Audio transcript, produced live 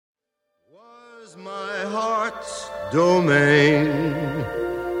My heart's domain,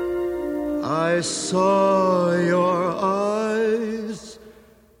 I saw your eyes,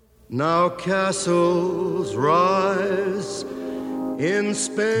 now castles rise in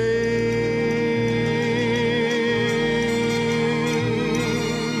Spain.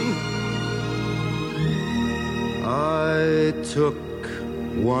 I took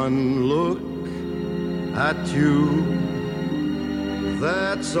one look at you,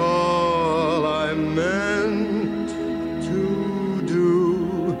 that's all I meant to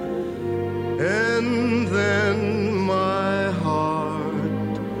do, and then my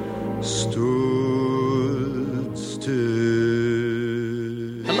heart stood still.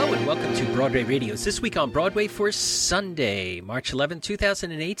 Hello and welcome to Broadway Radio's This Week on Broadway for Sunday, March 11,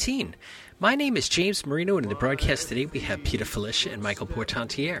 2018. My name is James Marino, and in the broadcast today we have Peter Felicia and Michael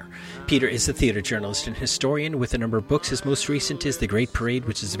Portantiere. Peter is a theater journalist and historian with a number of books. His most recent is The Great Parade,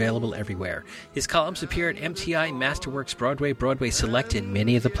 which is available everywhere. His columns appear at MTI, Masterworks Broadway, Broadway Select, and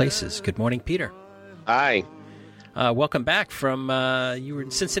many other places. Good morning, Peter. Hi. Welcome back from, you were in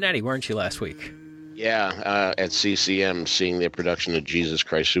Cincinnati, weren't you, last week? Yeah, at CCM, seeing their production of Jesus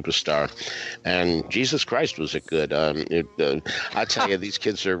Christ Superstar. And Jesus Christ was it good. I tell you, these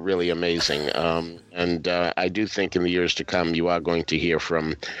kids are really amazing. And I do think in the years to come, you are going to hear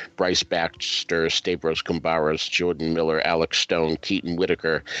from Bryce Baxter, Stavros Kumbaras, Jordan Miller, Alex Stone, Keaton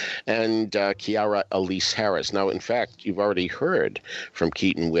Whitaker, and Kiara Elise Harris. Now, in fact, you've already heard from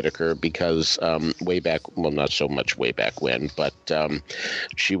Keaton Whitaker because way back, well, not so much way back when, but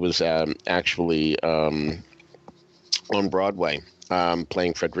she was actually on Broadway,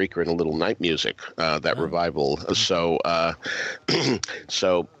 playing Frederica in a little night music, that revival. So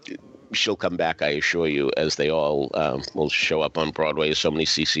she'll come back, I assure you, as they all will show up on Broadway, as so many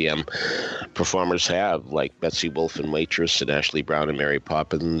CCM performers have, like Betsy Wolfe and Waitress, and Ashley Brown and Mary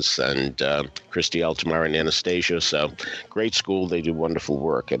Poppins, and Christy Altamar and Anastasia. So great school. They do wonderful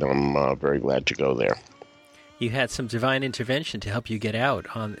work, and I'm very glad to go there. You had some divine intervention to help you get out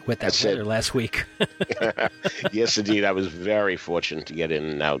with that weather last week. Yes, indeed. I was very fortunate to get in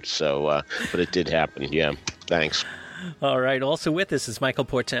and out, so but it did happen. Yeah, thanks. All right. Also with us is Michael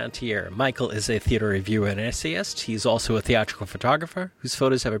Portantiere. Michael is a theater reviewer and essayist. He's also a theatrical photographer whose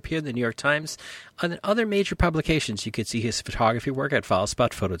photos have appeared in the New York Times and other major publications. You can see his photography work at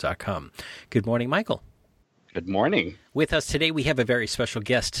filespotphoto.com. Good morning, Michael. Good morning. With us today, we have a very special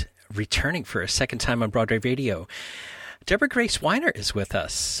guest returning for a second time on Broadway Radio. Deborah Grace Weiner is with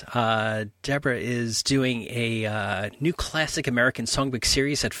us. Deborah is doing a new classic American Songbook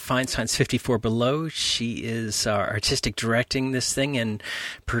series at Feinstein's 54 Below. She is artistic directing this thing and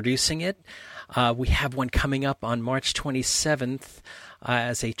producing it. We have one coming up on March 27th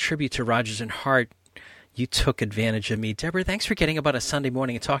as a tribute to Rodgers and Hart. You took advantage of me. Deborah, thanks for getting about a Sunday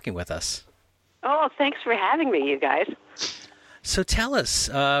morning and talking with us. Oh, thanks for having me, you guys. So tell us,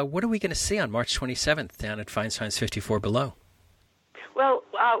 what are we going to see on March 27th down at Feinstein's 54 Below? Well,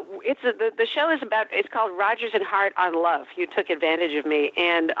 the show is it's called Rodgers and Hart on Love. You took advantage of me.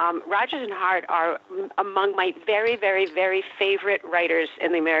 And Rodgers and Hart are among my very, very, very favorite writers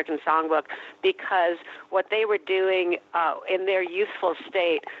in the American Songbook because what they were doing in their youthful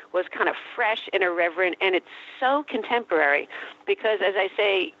state was kind of fresh and irreverent, and it's so contemporary because, as I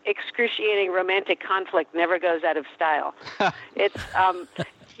say, excruciating romantic conflict never goes out of style. It's...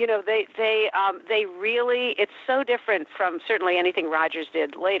 You know, they really, it's so different from certainly anything Rodgers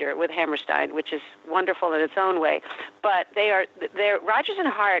did later with Hammerstein, which is wonderful in its own way. But Rodgers and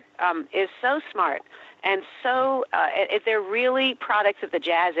Hart is so smart and so, they're really products of the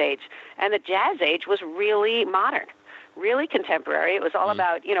Jazz Age. And the Jazz Age was really modern, really contemporary. It was all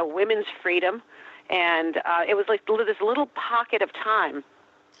about, women's freedom. And it was like this little pocket of time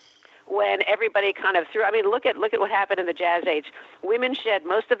when everybody kind of threw. I mean, look at what happened in the Jazz Age. Women shed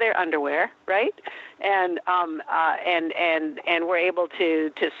most of their underwear, right? And were able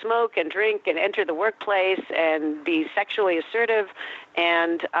to smoke and drink and enter the workplace and be sexually assertive,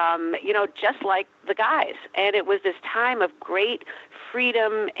 and just like the guys. And it was this time of great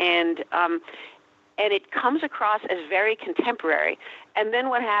freedom, and it comes across as very contemporary. And then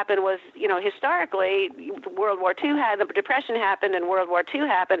what happened was, historically, World War II the Depression happened, and World War II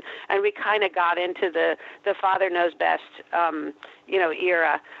happened, and we kind of got into the father knows best,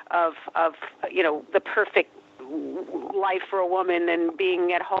 era of the perfect life for a woman and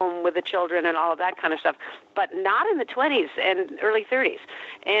being at home with the children and all of that kind of stuff, but not in the 20s and early 30s.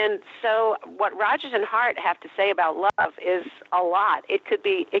 And so what Rodgers and Hart have to say about love is a lot. It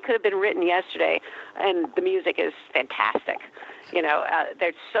could have been written yesterday, and the music is fantastic.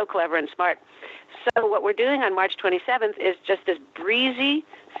 They're so clever and smart. So what we're doing on March 27th is just this breezy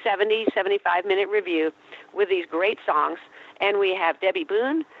 75-minute review with these great songs. And we have Debbie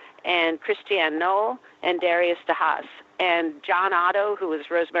Boone and Christiane Knoll and Darius DeHaas. And John Otto, who is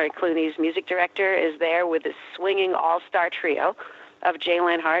Rosemary Clooney's music director, is there with this swinging all-star trio of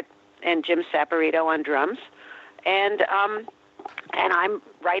Jalen Hart and Jim Saporito on drums. And I'm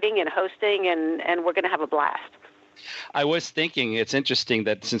writing and hosting, and we're going to have a blast. I was thinking it's interesting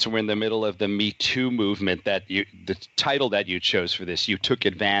that since we're in the middle of the Me Too movement, that the title that you chose for this, You Took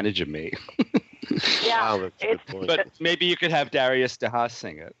Advantage of Me. Yeah, Wow, that's a good point. But maybe you could have Darius DeHaas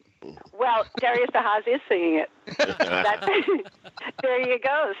sing it. Well, Darius DeHaas is singing it. There you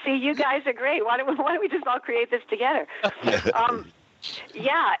go. See, you guys are great. Why don't we just all create this together?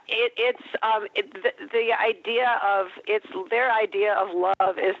 Yeah, the idea of their idea of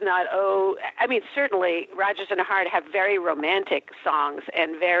love is not certainly Rodgers and Hart have very romantic songs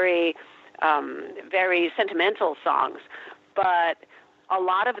and very very sentimental songs, but a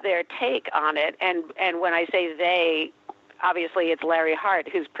lot of their take on it, and when I say they, obviously it's Larry Hart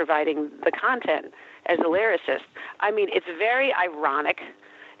who's providing the content as a lyricist. I mean, it's very ironic,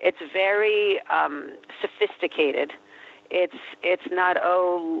 it's very sophisticated. It's not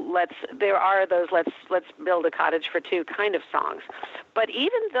let's build a cottage for two kind of songs, but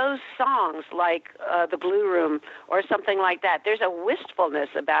even those songs like The Blue Room or something like that, there's a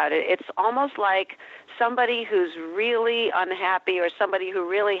wistfulness about it. It's almost like somebody who's really unhappy or somebody who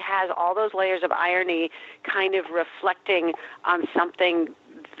really has all those layers of irony kind of reflecting on something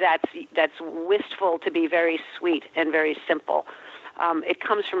that's wistful to be very sweet and very simple. It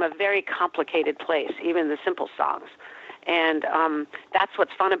comes from a very complicated place, even the simple songs. And that's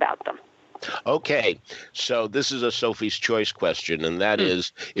what's fun about them. Okay, so this is a Sophie's Choice question, and that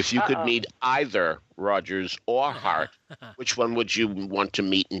is, if you could meet either Rodgers or Hart, which one would you want to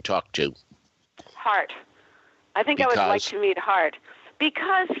meet and talk to? Hart. I think I would like to meet Hart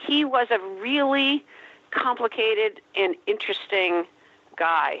because he was a really complicated and interesting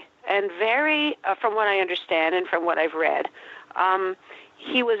guy, and very, from what I understand and from what I've read,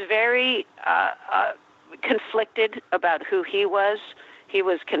 he was very conflicted about who he was. He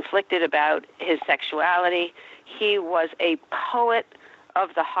was conflicted about his sexuality. He was a poet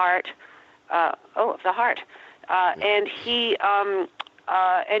of the heart. And he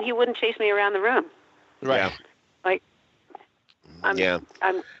wouldn't chase me around the room. Right. Yeah. Like, I'm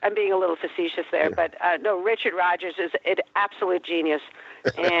being a little facetious there, but no, Richard Rodgers is an absolute genius,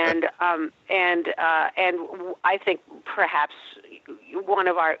 and I think perhaps one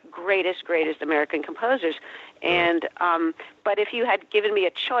of our greatest American composers. And but if you had given me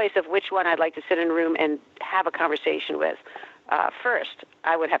a choice of which one I'd like to sit in a room and have a conversation with first,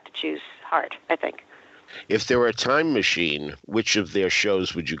 I would have to choose Hart, I think. If there were a time machine, which of their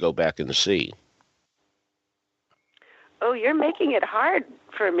shows would you go back and see? Oh, you're making it hard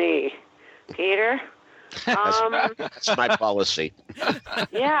for me, Peter. That's my policy.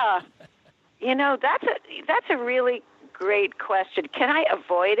 Yeah. That's a really great question. Can I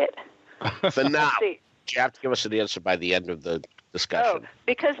avoid it? For now. You have to give us an answer by the end of the discussion. Oh,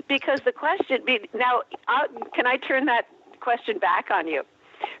 because the question now, can I turn that question back on you?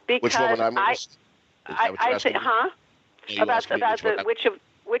 Because which one would I say, about which of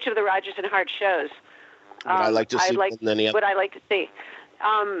the Rodgers and Hart shows? Would I like to see would I like to see?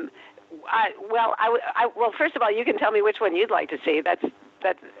 Well, first of all, you can tell me which one you'd like to see.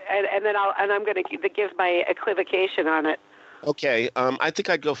 And then I'm going to give my equivocation on it. Okay, I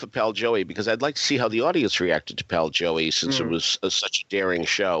think I'd go for Pal Joey because I'd like to see how the audience reacted to Pal Joey since it was such a daring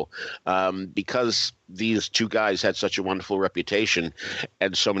show. Because these two guys had such a wonderful reputation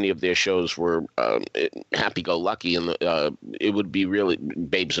and so many of their shows were happy-go-lucky, and it would be really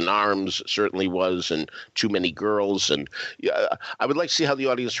Babes in Arms certainly was, and Too Many Girls. And I would like to see how the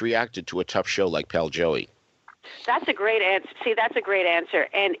audience reacted to a tough show like Pal Joey. That's a great answer. See, that's a great answer.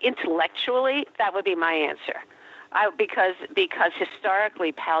 And intellectually, that would be my answer. Because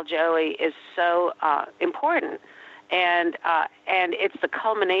historically, Pal Joey is so important, and it's the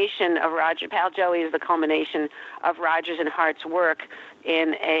culmination of Pal Joey is the culmination of Rodgers and Hart's work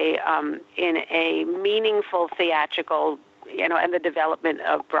in a meaningful theatrical, and the development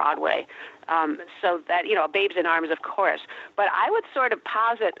of Broadway. So that Babes in Arms, of course, but I would sort of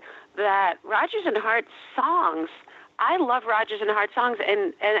posit that Rodgers and Hart's songs I love Rodgers and Hart songs,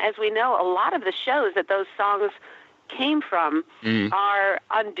 and as we know, a lot of the shows that those songs came from are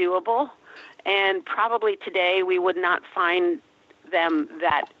undoable, and probably today we would not find them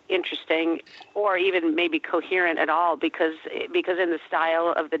that interesting or even maybe coherent at all, because in the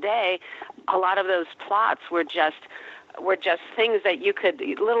style of the day, a lot of those plots were just things that you could,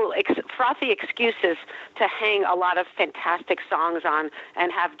 little frothy excuses to hang a lot of fantastic songs on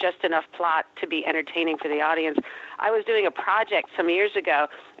and have just enough plot to be entertaining for the audience. I was doing a project some years ago,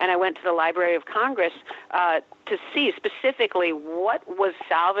 and I went to the Library of Congress to see specifically what was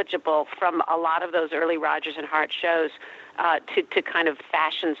salvageable from a lot of those early Rodgers and Hart shows to kind of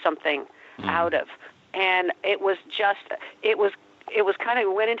fashion something out of. And it was kind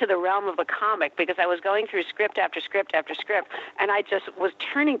of went into the realm of a comic, because I was going through script after script after script, and I just was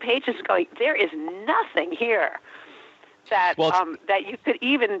turning pages going, there is nothing here that that you could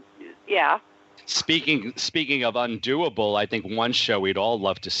even, Speaking of undoable, I think one show we'd all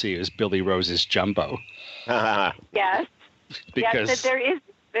love to see is Billy Rose's Jumbo. Yes. Because yes,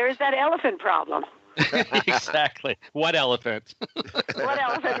 there is that elephant problem. Exactly. What elephant? What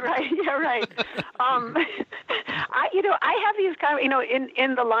elephant? Right. Yeah. Right. I have these kind of,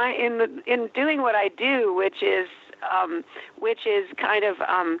 in doing what I do, which is kind of,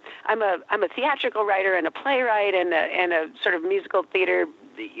 I'm a theatrical writer and a playwright and a sort of musical theater,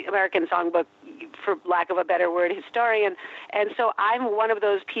 the American Songbook, for lack of a better word, historian. And so I'm one of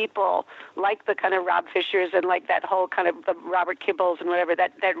those people, like the kind of Rob Fishers and like that whole kind of the Robert Kibbles and whatever,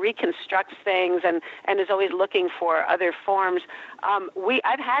 that reconstructs things and is always looking for other forms.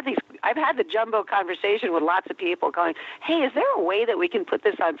 I've had the Jumbo conversation with lots of people going, hey, is there a way that we can put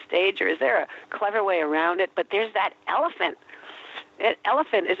this on stage, or is there a clever way around it? But there's that elephant. That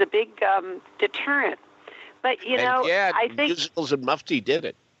elephant is a big deterrent. But, I think Musicals and Mufti did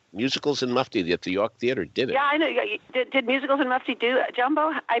it. Musicals and Mufti at the York Theater did it. Yeah, I know. Did Musicals and Mufti do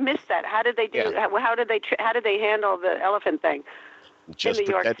Jumbo? I missed that. How did they do? Yeah. How did they handle the elephant thing in the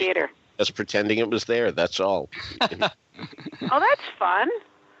York Theater? Just pretending it was there. That's all. Oh, that's fun.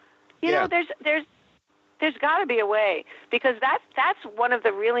 You know, there's got to be a way, because that's one of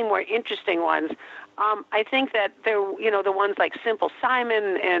the really more interesting ones. I think that the ones like Simple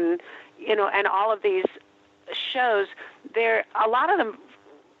Simon and all of these shows, a lot of them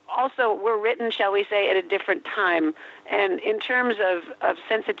also were written, shall we say, at a different time. And in terms of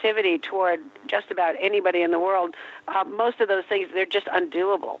sensitivity toward just about anybody in the world, most of those things, they're just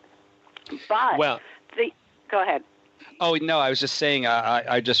undoable. But go ahead. Oh, no, I was just saying,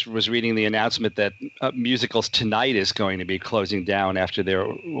 I just was reading the announcement that Musicals Tonight is going to be closing down after their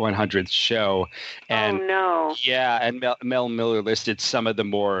 100th show. And, oh, no. Yeah, and Mel Miller listed some of the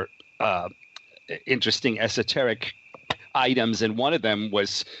more interesting esoteric items, and one of them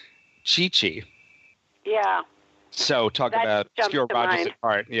was Chi-Chi. Yeah. So talk about obscure Rodgers and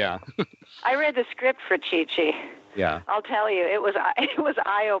Hart. Yeah. I read the script for Chi-Chi. Yeah. I'll tell you, it was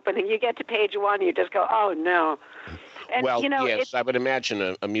eye-opening. You get to page one, you just go, oh, no. And, yes, I would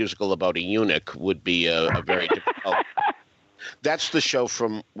imagine a musical about a eunuch would be a very difficult. That's the show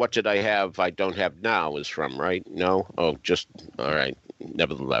from What Did I Have, I Don't Have Now is from, right? No? Oh, just, all right.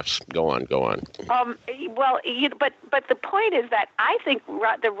 Nevertheless, go on. But the point is that I think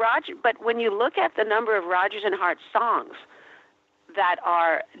but when you look at the number of Rodgers and Hart songs that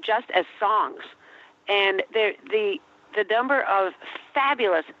are just as songs, and the number of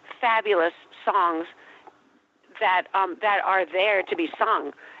fabulous songs that are there to be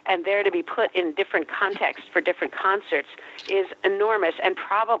sung and there to be put in different contexts for different concerts is enormous. And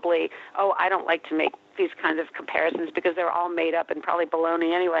probably, I don't like to make these kinds of comparisons because they're all made up and probably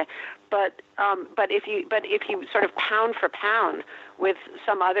baloney anyway. But if you sort of pound for pound with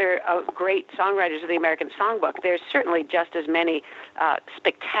some other great songwriters of the American Songbook, there's certainly just as many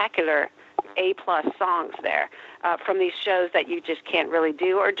spectacular A-plus songs there from these shows that you just can't really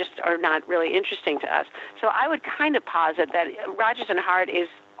do or just are not really interesting to us. So I would kind of posit that Rodgers and Hart is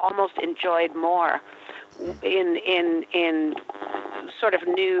almost enjoyed more in sort of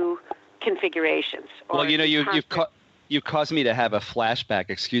new configurations. Well, you caused me to have a flashback.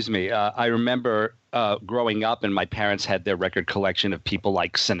 Excuse me. I remember growing up, and my parents had their record collection of people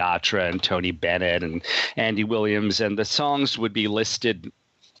like Sinatra and Tony Bennett and Andy Williams, and the songs would be listed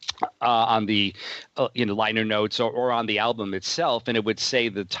on the liner notes or on the album itself, and it would say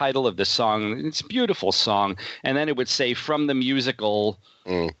the title of the song. It's a beautiful song, and then it would say from the musical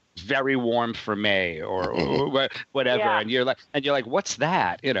Very Warm for May or whatever. Yeah. And you're like, what's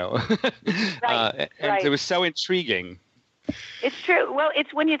that? Right, and it was so intriguing. It's true. Well,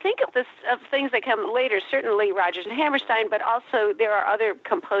 it's when you think of this of things that come later. Certainly Rodgers and Hammerstein, but also there are other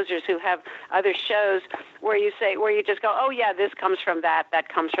composers who have other shows where you just go, oh yeah, this comes from that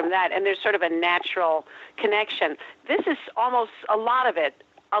comes from that, and there's sort of a natural connection. This is almost a lot of it.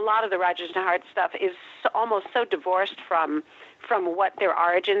 A lot of the Rodgers and Hart stuff is almost so divorced from what their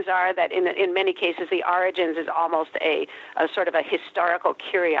origins are that in many cases the origins is almost a sort of a historical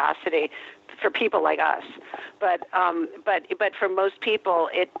curiosity for people like us, but for most people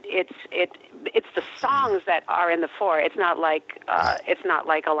it's the songs that are in the fore. It's not like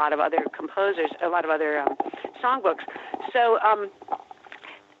a lot of other composers, a lot of other songbooks. So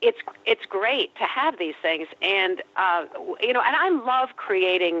it's great to have these things, and and I love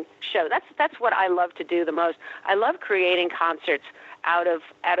creating shows. That's what I love to do the most. I love creating concerts out of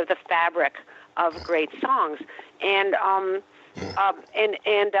the fabric of great songs, and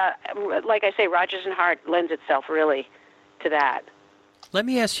like I say, Rodgers and Hart lends itself really to that. Let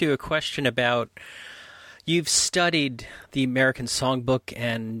me ask you a question about, you've studied the American Songbook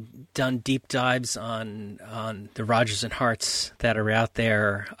and done deep dives on the Rodgers and Harts that are out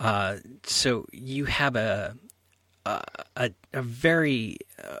there. So you have a very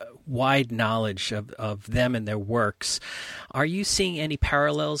wide knowledge of them and their works. Are you seeing any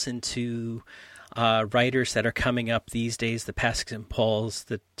parallels into writers that are coming up these days, the Paschals and Pauls,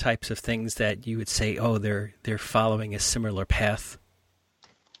 the types of things that you would say, oh, they're following a similar path?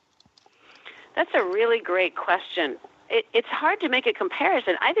 That's a really great question. It's hard to make a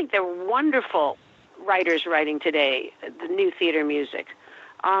comparison. I think they're wonderful writers writing today, the new theater music,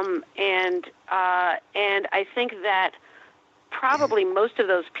 and I think that probably most of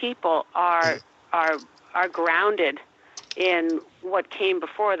those people are grounded in what came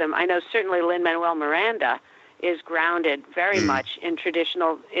before them. I know certainly Lin-Manuel Miranda is grounded very much into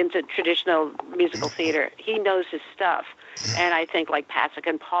traditional musical theater. He knows his stuff, and I think like Pasek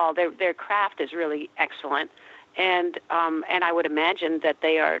and Paul, their craft is really excellent, and I would imagine that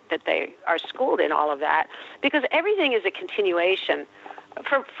they are schooled in all of that, because everything is a continuation.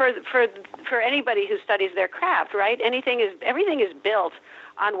 For anybody who studies their craft, right? Everything is built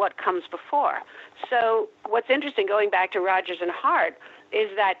on what comes before. So what's interesting, going back to Rodgers and Hart, is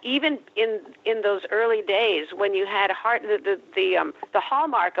that even in those early days when you had Hart, the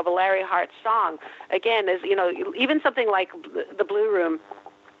hallmark of a Larry Hart song, again, is even something like the Blue Room,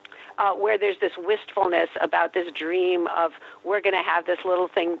 where there's this wistfulness about this dream of we're going to have this little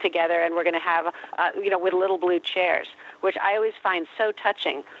thing together and we're going to have with little blue chairs, which I always find so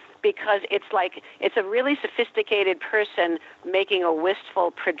touching, because it's a really sophisticated person making a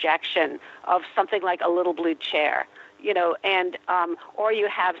wistful projection of something like a little blue chair, and or you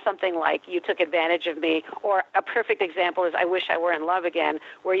have something like You Took Advantage of Me, or a perfect example is I Wish I Were in Love Again,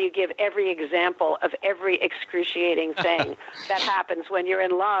 where you give every example of every excruciating thing that happens when you're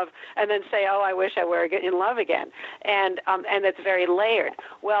in love, and then say, oh, I wish I were in love again, and it's very layered.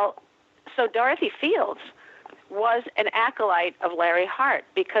 Well, so Dorothy Fields was an acolyte of Larry Hart,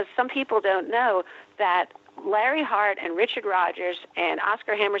 because some people don't know that Larry Hart and Richard Rodgers and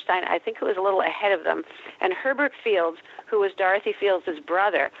Oscar Hammerstein, I think, who was a little ahead of them, and Herbert Fields, who was Dorothy Fields'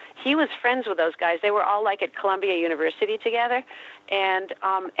 brother, he was friends with those guys. They were all like at Columbia University together, and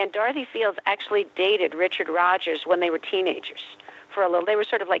Dorothy Fields actually dated Richard Rodgers when they were teenagers for a little. They were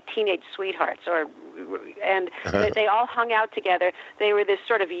sort of like teenage sweethearts, they all hung out together. They were this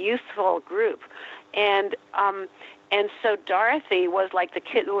sort of youthful group, and so Dorothy was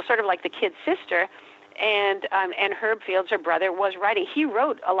sort of like the kid sister. And Herb Fields, her brother, was writing. He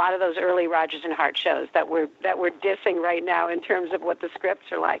wrote a lot of those early Rodgers and Hart shows that we're dissing right now in terms of what the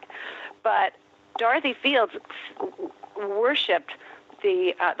scripts are like. But Dorothy Fields worshipped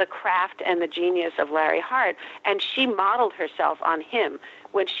the craft and the genius of Larry Hart, and she modeled herself on him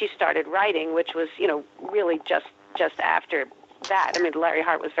when she started writing, which was really just after that. I mean, Larry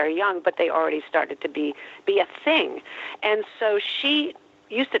Hart was very young, but they already started to be a thing, and so she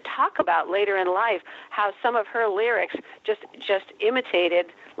used to talk about later in life how some of her lyrics just imitated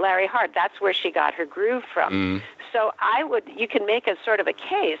Larry Hart. That's where she got her groove from. So you can make a sort of a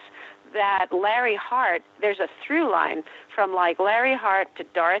case that Larry Hart, there's a through line from like Larry Hart to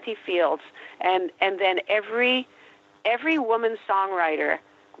Dorothy Fields, and then every woman songwriter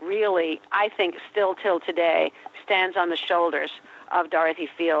really, I think, still till today stands on the shoulders of Dorothy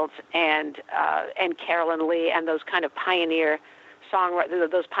Fields and Carolyn Lee and those kind of pioneer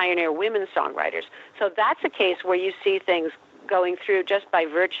those pioneer women songwriters. So that's a case where you see things going through just by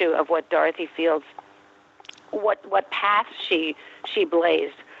virtue of what Dorothy Fields, what path she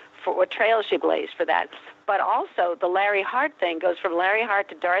blazed, for what trail she blazed for that. But also the Larry Hart thing goes from Larry Hart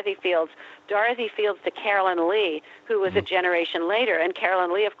to Dorothy Fields to Carolyn Lee, who was a generation later. And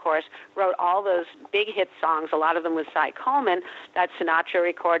Carolyn Lee, of course, wrote all those big hit songs, a lot of them with Cy Coleman, that Sinatra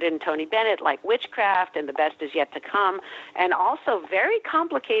recorded and Tony Bennett, like Witchcraft and The Best Is Yet to Come, and also very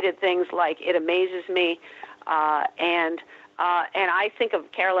complicated things like It Amazes Me, and I think of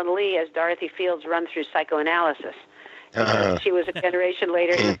Carolyn Lee as Dorothy Fields' Run Through Psychoanalysis. She was a generation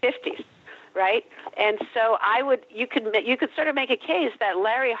later in the 50s. Right, and so you could sort of make a case that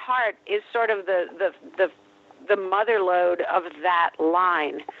Larry Hart is sort of the motherlode of that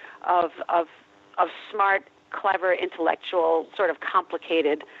line of smart, clever, intellectual, sort of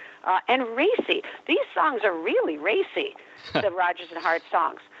complicated, and racy. These songs are really racy, the Rodgers and Hart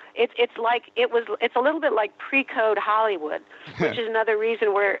songs. It's a little bit like pre-code Hollywood, which is another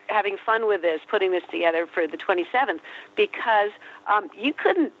reason we're having fun with this, putting this together for the 27th, because you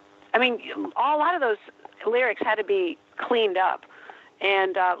couldn't. I mean, a lot of those lyrics had to be cleaned up,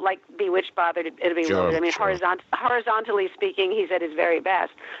 and like Bewitched, Bothered, It'll Be Bewildered. I mean, horizontally speaking, he's at his very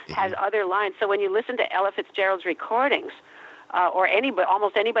best. Has other lines. So when you listen to Ella Fitzgerald's recordings, or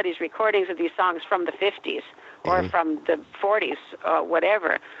almost anybody's recordings of these songs from the 50s or from the 40s,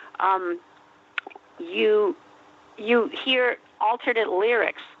 whatever, you hear alternate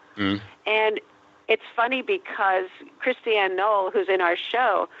lyrics, and it's funny because Christiane Knoll, who's in our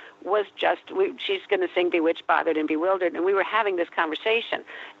show, was she's going to sing Bewitched, Bothered, and Bewildered, and we were having this conversation.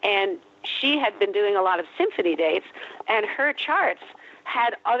 And she had been doing a lot of symphony dates, and her charts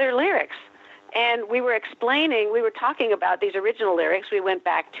had other lyrics. And we were talking about these original lyrics. We went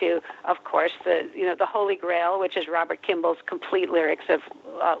back to, of course, the Holy Grail, which is Robert Kimball's complete lyrics of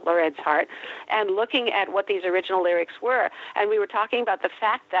Lored's Heart, and looking at what these original lyrics were. And we were talking about the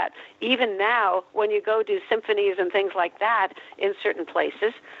fact that even now, when you go do symphonies and things like that in certain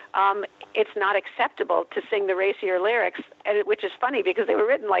places, it's not acceptable to sing the racier lyrics, which is funny because they were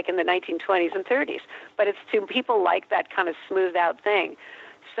written like in the 1920s and 30s. But it's to people like that kind of smoothed out thing.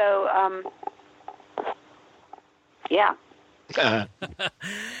 So, yeah.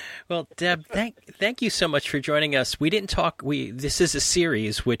 Well, Deb, thank you so much for joining us. We didn't talk. This is a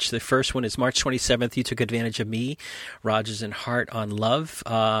series, which the first one is March 27th. You took advantage of me, Rodgers and Hart on Love.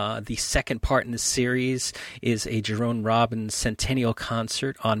 The second part in the series is a Jerome Robbins Centennial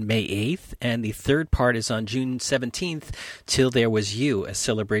Concert on May 8th, and the third part is on June 17th, Till There Was You, a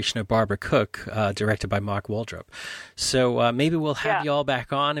celebration of Barbara Cook, directed by Mark Waldrop. So maybe we'll have you all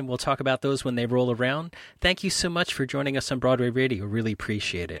back on, and we'll talk about those when they roll around. Thank you so much for joining us on Broadway Radio. Really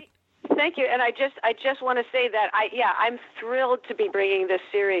appreciate it. Thank you, and I just want to say that I'm thrilled to be bringing this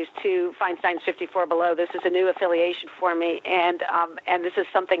series to Feinstein's 54 Below. This is a new affiliation for me, and this is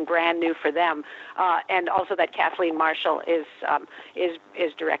something brand new for them, and also that Kathleen Marshall is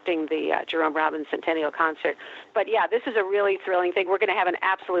directing the Jerome Robbins Centennial Concert. But yeah, this is a really thrilling thing. We're going to have an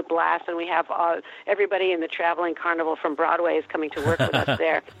absolute blast, and we have everybody in the Traveling Carnival from Broadway is coming to work with us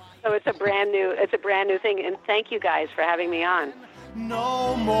there. So it's a brand new thing, and thank you guys for having me on.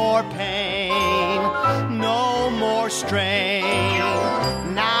 No more pain, no more strain.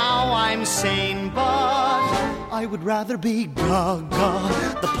 Now I'm sane, but I would rather be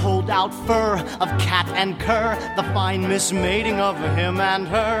Gaga. The pulled out fur of cat and cur, the fine mismating of him and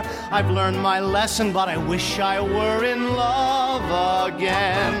her. I've learned my lesson, but I wish I were in love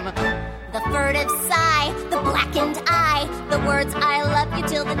again. The furtive sigh, the blackened eye, the words I love you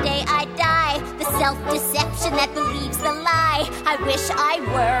till the day I die, the self-deception that believes the lie. I wish I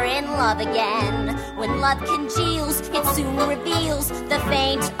were in love again. When love congeals, it soon reveals the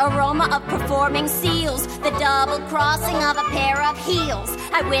faint aroma of performing seals, the double crossing of a pair of heels.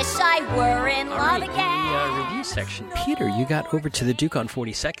 I wish I were in love again. The review section. Peter, you got over to the Duke on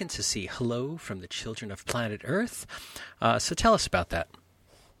 42nd to see Hello from the Children of Planet Earth. So tell us about that.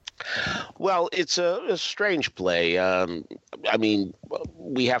 Well, it's a strange play. I mean,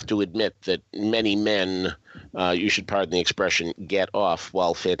 we have to admit that many men, you should pardon the expression, get off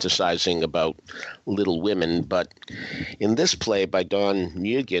while fantasizing about Little Women. But in this play by Don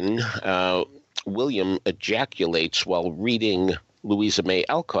Nguyen, William ejaculates while reading Louisa May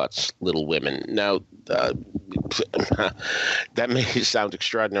Alcott's Little Women. Now, that may sound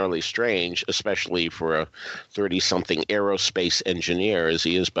extraordinarily strange, especially for a 30-something aerospace engineer, as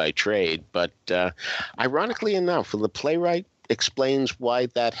he is by trade. But ironically enough, when the playwright explains why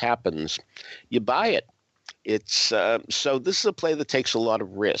that happens, you buy it. It's so this is a play that takes a lot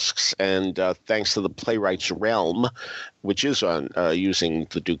of risks, and thanks to the Playwrights Realm, which is on using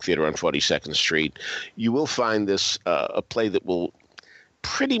the Duke Theater on 42nd Street, you will find this a play that will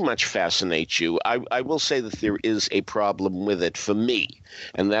pretty much fascinates you. I will say that there is a problem with it for me,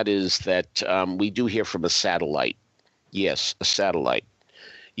 and that is that we do hear from a satellite. Yes, a satellite.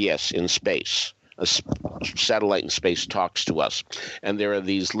 Yes, in space. A satellite in space talks to us. And there are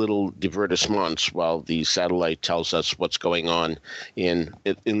these little divertissements while the satellite tells us what's going on in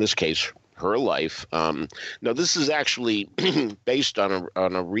this case, her life. Now, this is actually based on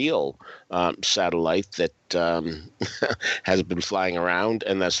a real satellite that has been flying around,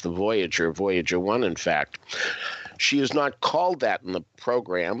 and that's the Voyager 1, in fact. She is not called that in the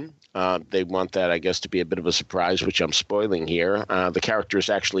program. They want that, I guess, to be a bit of a surprise, which I'm spoiling here. The character is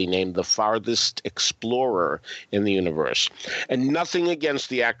actually named the Farthest Explorer in the universe. And nothing against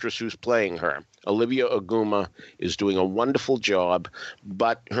the actress who's playing her. Olivia Oguma is doing a wonderful job,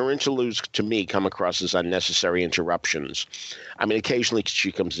 but her interludes, to me, come across as unnecessary interruptions. I mean, occasionally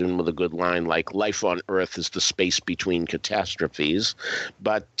she comes in with a good line like, life on Earth is the space between catastrophes,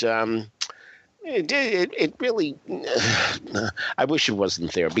 but... It really, I wish it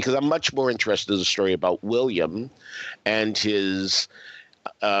wasn't there, because I'm much more interested in the story about William and his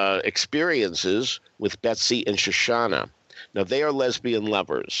experiences with Betsy and Shoshana. Now, they are lesbian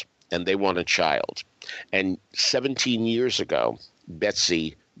lovers, and they want a child. And 17 years ago,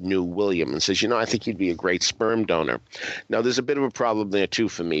 Betsy knew William and says, I think you'd be a great sperm donor. Now, there's a bit of a problem there, too,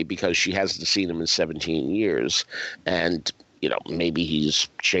 for me, because she hasn't seen him in 17 years, and... maybe he's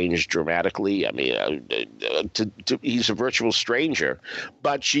changed dramatically. I mean, he's a virtual stranger,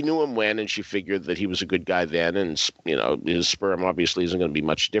 but she knew him when, and she figured that he was a good guy then. And, his sperm obviously isn't going to be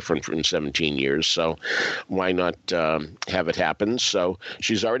much different in 17 years. So why not have it happen? So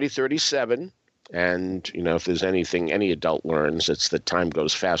she's already 37. And, if there's anything any adult learns, it's that time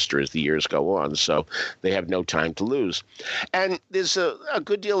goes faster as the years go on. So they have no time to lose. And there's a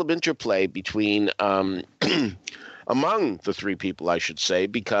good deal of interplay between among the three people, I should say,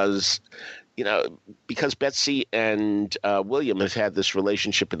 because Betsy and William have had this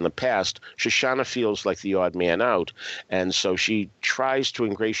relationship in the past, Shoshana feels like the odd man out. And so she tries to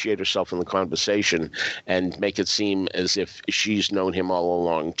ingratiate herself in the conversation and make it seem as if she's known him all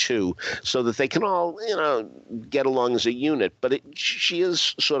along, too, so that they can all, get along as a unit. But she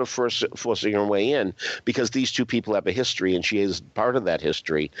is sort of forcing her way in because these two people have a history and she is part of that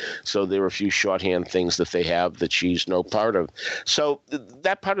history. So there are a few shorthand things that they have that she's no part of. So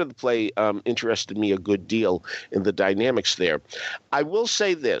that part of the play interested me a good deal in the dynamics there. I will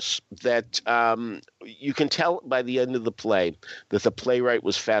say this, that you can tell by the end of the play that the playwright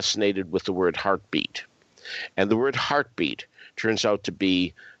was fascinated with the word heartbeat. And the word heartbeat turns out to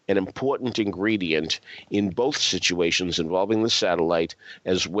be an important ingredient in both situations involving the satellite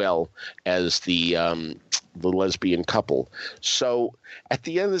as well as the lesbian couple. So at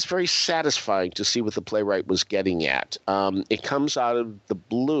the end, it's very satisfying to see what the playwright was getting at. It comes out of the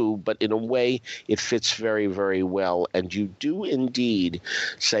blue, but in a way it fits very, very well. And you do indeed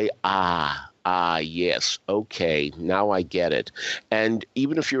say, yes, okay, now I get it. And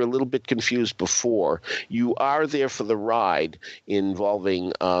even if you're a little bit confused before, you are there for the ride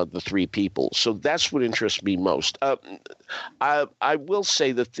involving the three people. So that's what interests me most. I will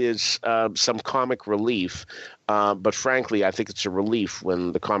say that there's some comic relief, but frankly, I think it's a relief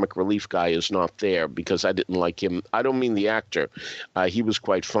when the comic relief guy is not there, because I didn't like him. I don't mean the actor. He was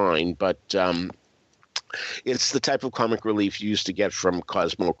quite fine, but... it's the type of comic relief you used to get from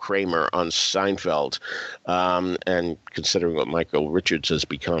Cosmo Kramer on Seinfeld. And considering what Michael Richards has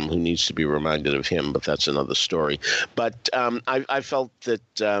become, who needs to be reminded of him, but that's another story. But I felt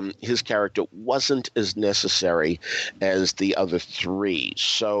that his character wasn't as necessary as the other three.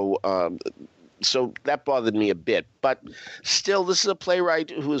 So that bothered me a bit. But still, this is a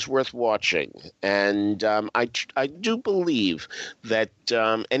playwright who is worth watching. And I do believe that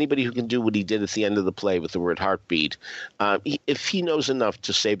anybody who can do what he did at the end of the play with the word heartbeat, if he knows enough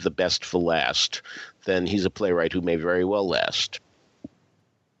to save the best for last, then he's a playwright who may very well last.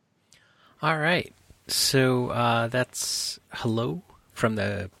 All right. So that's Hello from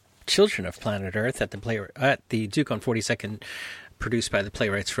the Children of Planet Earth at the Duke on 42nd, produced by the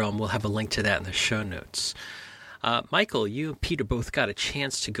Playwrights Realm. We'll have a link to that in the show notes. Michael, you and Peter both got a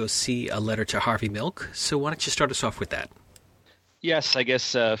chance to go see A Letter to Harvey Milk, so why don't you start us off with that? Yes, I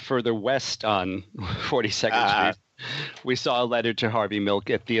guess further west on 42nd Street, we saw A Letter to Harvey Milk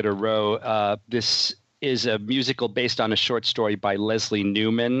at Theater Row. This is a musical based on a short story by Leslie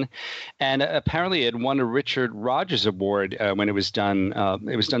Newman, and apparently it won a Richard Rogers Award when it was done.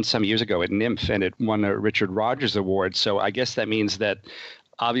 It was done some years ago at NYMF, and it won a Richard Rogers Award. So I guess that means that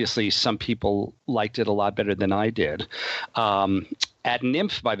obviously some people liked it a lot better than I did. At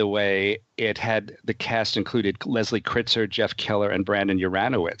NYMF, by the way, the cast included Leslie Kritzer, Jeff Keller, and Brandon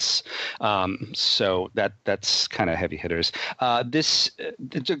Uranowitz. So that's kind of heavy hitters.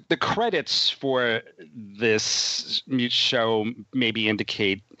 The credits for this show maybe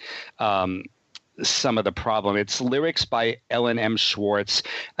indicate some of the problem. It's lyrics by Ellen M. Schwartz,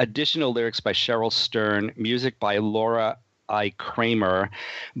 additional lyrics by Cheryl Stern, music by Laura I. Kramer,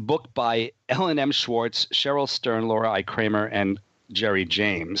 book by Ellen M. Schwartz, Cheryl Stern, Laura I. Kramer, and Jerry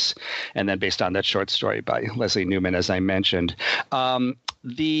James, and then based on that short story by Leslie Newman, as I mentioned.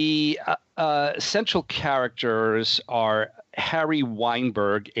 The central characters are Harry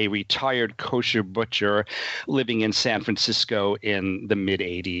Weinberg, a retired kosher butcher living in San Francisco in the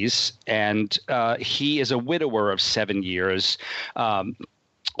mid-'80s, and he is a widower of 7 years,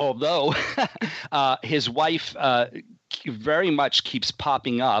 although his wife very much keeps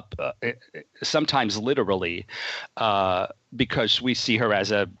popping up, sometimes literally, because we see her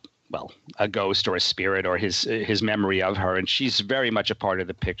as a ghost or a spirit or his memory of her, and she's very much a part of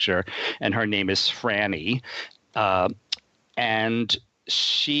the picture. And her name is Franny, and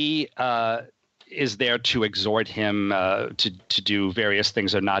she is there to exhort him to do various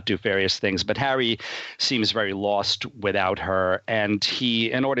things or not do various things. But Harry seems very lost without her, and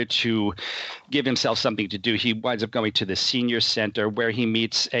he, in order to give himself something to do, he winds up going to the senior center where he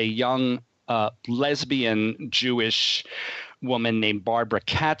meets a young lesbian Jewish woman named Barbara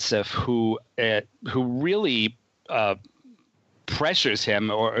Katzeff, who really pressures him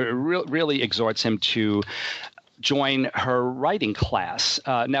or really exhorts him to join her writing class.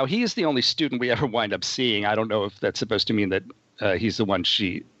 Now, he is the only student we ever wind up seeing. I don't know if that's supposed to mean that he's the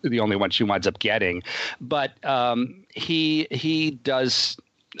only one she winds up getting, but he does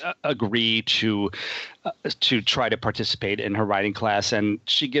agree to try to participate in her writing class, and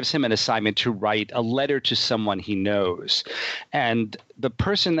she gives him an assignment to write a letter to someone he knows. And the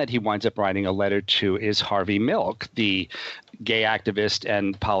person that he winds up writing a letter to is Harvey Milk, the gay activist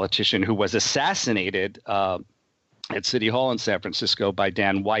and politician who was assassinated at City Hall in San Francisco by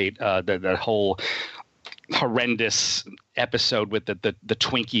Dan White. The whole horrendous episode with the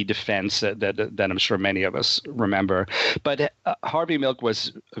Twinkie defense that I'm sure many of us remember. But Harvey Milk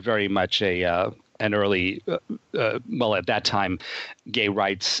was very much an early, at that time, gay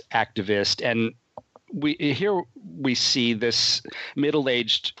rights activist. And we see this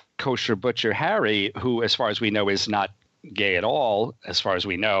middle-aged kosher butcher, Harry, who, as far as we know, is not gay at all, as far as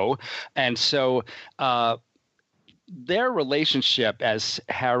we know. And so their relationship, as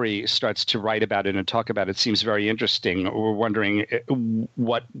Harry starts to write about it and talk about it, seems very interesting. We're wondering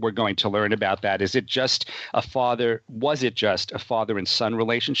what we're going to learn about that. Was it just a father and son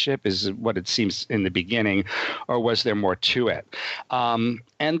relationship, is what it seems in the beginning, or was there more to it? And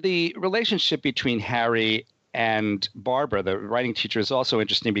the relationship between Harry and Barbara, the writing teacher, is also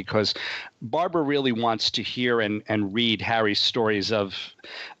interesting because Barbara really wants to hear and read Harry's stories of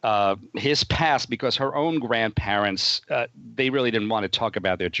his past, because her own grandparents, they really didn't want to talk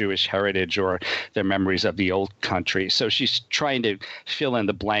about their Jewish heritage or their memories of the old country. So she's trying to fill in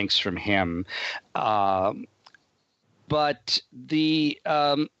the blanks from him. But the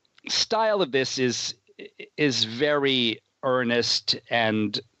style of this is very earnest,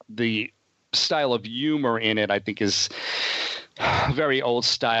 and the style of humor in it, I think, is very old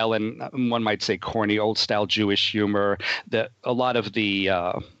style, and one might say corny old style Jewish humor. A lot of the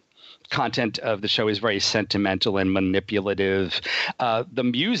content of the show is very sentimental and manipulative. The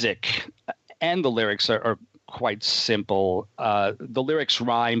music and the lyrics are quite simple. The lyrics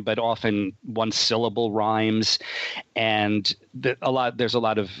rhyme, but often one-syllable rhymes, and there's a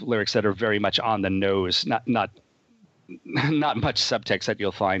lot of lyrics that are very much on the nose, not much subtext that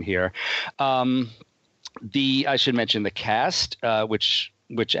you'll find here. I should mention the cast, which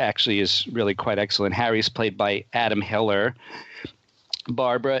actually is really quite excellent. Harry's played by Adam Heller.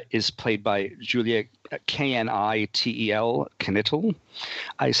 Barbara is played by Julia Knittel,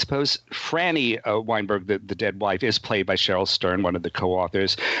 I suppose. Franny Weinberg, the dead wife, is played by Cheryl Stern, one of the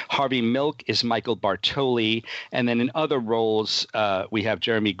co-authors. Harvey Milk is Michael Bartoli. And then in other roles, we have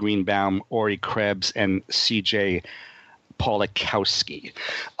Jeremy Greenbaum, Ori Krebs, and C.J. Polakowski.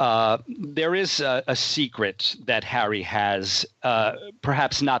 There is a secret that Harry has,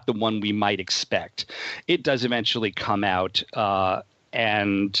 perhaps not the one we might expect. It does eventually come out,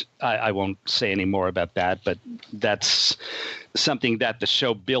 and I won't say any more about that, but that's something that the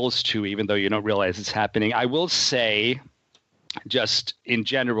show builds to, even though you don't realize it's happening. I will say, just in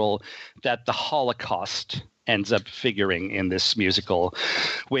general, that the Holocaust ends up figuring in this musical,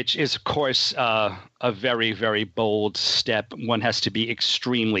 which is, of course, a very, very bold step. One has to be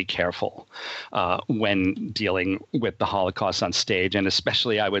extremely careful when dealing with the Holocaust on stage, and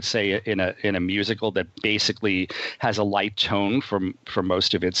especially, I would say, in a musical that basically has a light tone for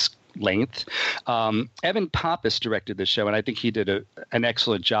most of its length. Evan Pappas directed the show, and I think he did an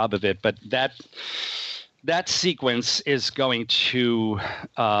excellent job of it. But that sequence is going to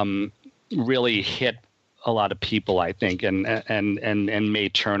really hit a lot of people, I think, and may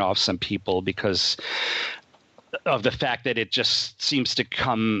turn off some people because of the fact that it just seems to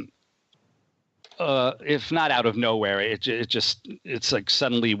come, if not out of nowhere, it's like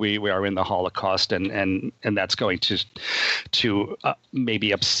suddenly we are in the Holocaust, and that's going to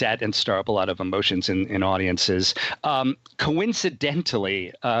maybe upset and stir up a lot of emotions in audiences.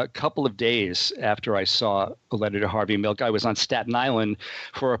 Coincidentally, a couple of days after I saw A Letter to Harvey Milk, I was on Staten Island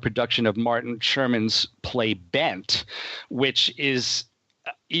for a production of Martin Sherman's play Bent, which is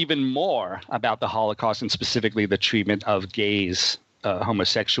even more about the Holocaust and specifically the treatment of gays,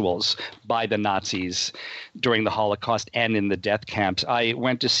 homosexuals, by the Nazis during the Holocaust and in the death camps. I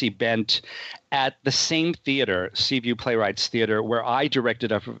went to see Bent at the same theater, Seaview Playwrights Theater, where I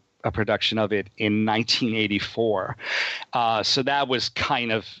directed a production of it in 1984. So that was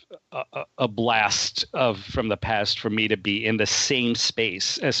kind of a blast from the past for me to be in the same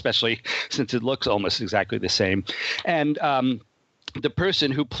space, especially since it looks almost exactly the same. And the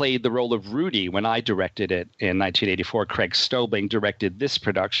person who played the role of Rudy when I directed it in 1984, Craig Stobling, directed this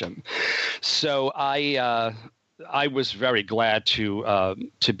production. So I was very glad to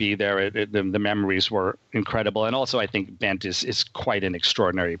be there. The memories were incredible, and also I think Bent is quite an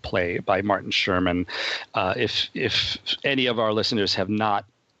extraordinary play by Martin Sherman. If any of our listeners have not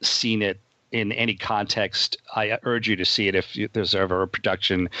seen it in any context, I urge you to see it if there's ever a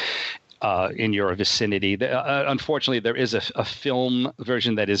production in your vicinity. Unfortunately, there is a film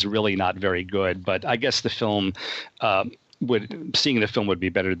version that is really not very good, but I guess the film seeing the film would be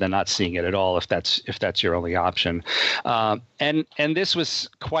better than not seeing it at all if that's your only option. And this was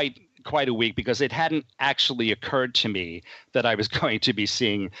quite a week because it hadn't actually occurred to me that I was going to be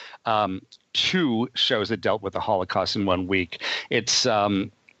seeing two shows that dealt with the Holocaust in 1 week. It's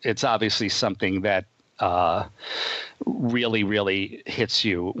obviously something that really, really hits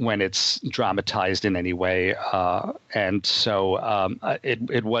you when it's dramatized in any way, and so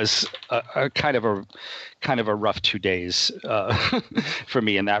it was a kind of a rough 2 days for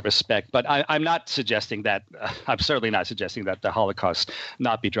me in that respect. But I'm not suggesting that. I'm certainly not suggesting that the Holocaust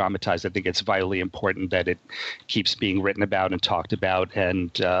not be dramatized. I think it's vitally important that it keeps being written about and talked about and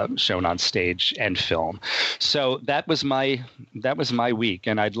shown on stage and film. So that was my week,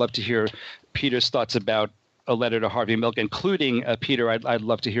 and I'd love to hear Peter's thoughts about A Letter to Harvey Milk, including, Peter, I'd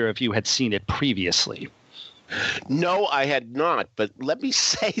love to hear if you had seen it previously. No, I had not. But let me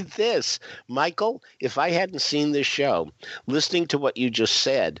say this, Michael, if I hadn't seen this show, listening to what you just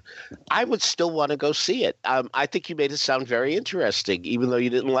said, I would still want to go see it. I think you made it sound very interesting, even though you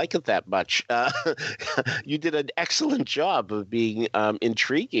didn't like it that much. You did an excellent job of being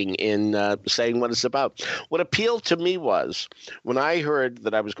intriguing in saying what it's about. What appealed to me was when I heard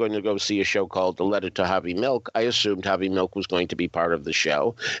that I was going to go see a show called The Letter to Harvey Milk, I assumed Harvey Milk was going to be part of the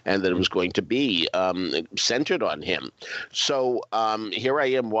show and that it was going to be centered on him. So here I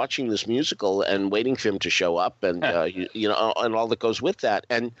am watching this musical and waiting for him to show up and, and all that goes with that.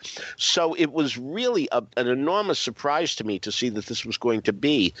 And so it was really an enormous surprise to me to see that this was going to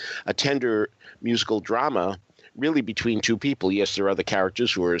be a tender musical drama, really between two people. Yes, there are other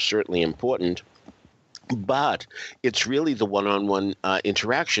characters who are certainly important, but it's really the one-on-one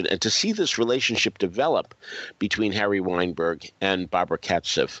interaction. And to see this relationship develop between Harry Weinberg and Barbara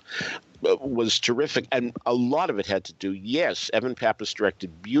Katzeff was terrific, and a lot of it had to do, yes, Evan Pappas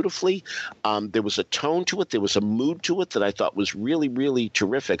directed beautifully. There was a tone to it. There was a mood to it that I thought was really, really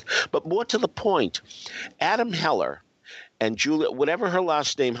terrific. But more to the point, Adam Heller and Julia, whatever her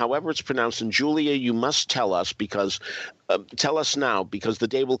last name, however it's pronounced, and Julia, you must tell us tell us now, because the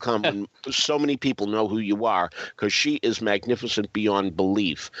day will come when so many people know who you are, because she is magnificent beyond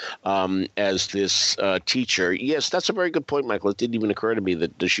belief as this teacher. Yes, that's a very good point, Michael. It didn't even occur to me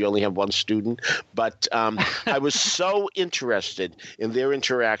that does she only have one student? But I was so interested in their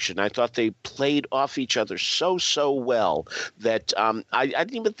interaction. I thought they played off each other so well that I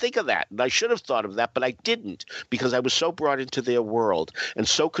didn't even think of that. And I should have thought of that, but I didn't, because I was so brought into their world and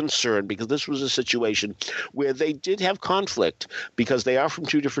so concerned, because this was a situation where they did have conflict because they are from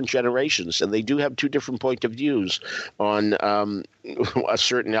two different generations and they do have two different point of views on a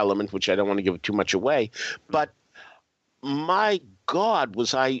certain element, which I don't want to give too much away. But my God,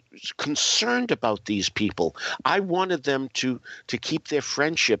 was I concerned about these people. I wanted them to keep their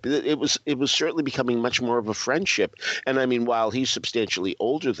friendship. It was certainly becoming much more of a friendship. And I mean, while he's substantially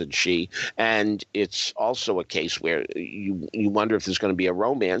older than she, and it's also a case where you wonder if there's going to be a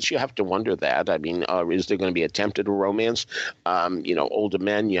romance. You have to wonder that. I mean, is there going to be attempted a romance? Older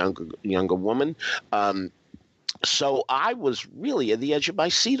men, younger woman. So I was really at the edge of my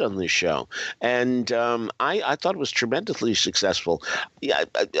seat on this show, and I thought it was tremendously successful. Yeah,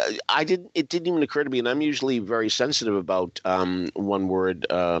 it didn't even occur to me, and I'm usually very sensitive about one word,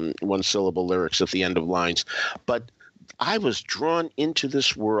 one syllable lyrics at the end of lines, but I was drawn into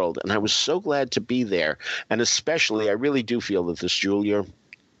this world, and I was so glad to be there. And especially, I really do feel that this Julia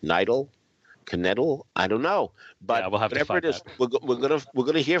Neidl, Knedel, I don't know, but we'll have whatever it is, we're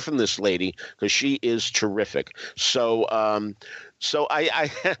gonna hear from this lady because she is terrific. So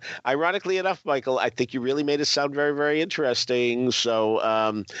I ironically enough, Michael, I think you really made it sound very, very interesting.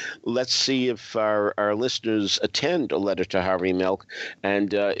 So let's see if our listeners attend A Letter to Harvey Milk,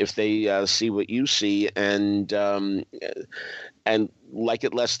 and if they see what you see and like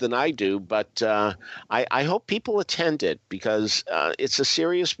it less than I do, but I hope people attend it because it's a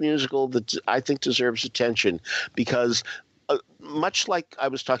serious musical that I think deserves attention because much like I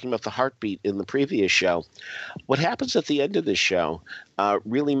was talking about the heartbeat in the previous show, what happens at the end of this show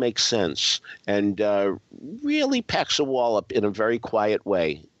really makes sense and really packs a wallop in a very quiet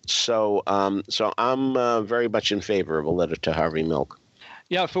way. So I'm very much in favor of A Letter to Harvey Milk.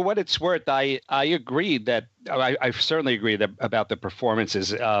 Yeah, for what it's worth, I agree that I certainly agree about the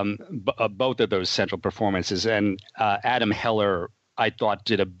performances, both of those central performances, and Adam Heller, I thought,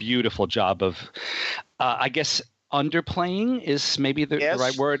 did a beautiful job of, I guess, underplaying is maybe the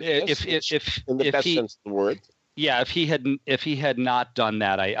right word. Yes, if in the best sense of the word. Yeah, if he had not done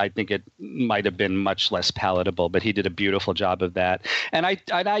that, I think it might have been much less palatable. But he did a beautiful job of that, and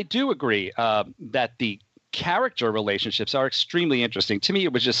I do agree that the character relationships are extremely interesting. To me,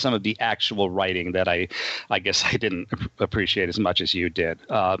 it was just some of the actual writing that I guess I didn't appreciate as much as you did.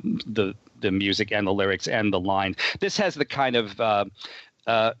 The music and the lyrics and the line. This has the kind of the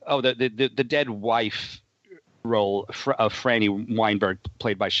dead wife role of Franny Weinberg,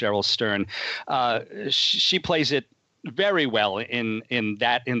 played by Cheryl Stern. She plays it very well in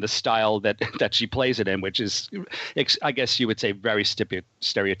the style that she plays it in, which is, I guess you would say, very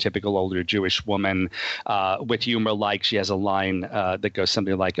stereotypical older Jewish woman with humor. Like she has a line that goes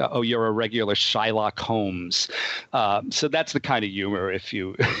something like, "Oh, you're a regular Shylock Holmes." So that's the kind of humor. If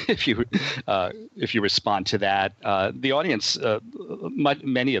you respond to that, the audience,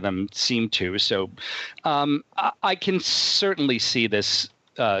 many of them seem to. So I can certainly see this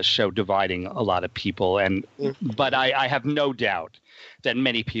show dividing a lot of people, but I have no doubt that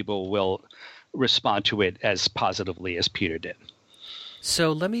many people will respond to it as positively as Peter did.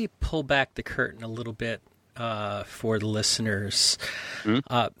 So let me pull back the curtain a little bit for the listeners.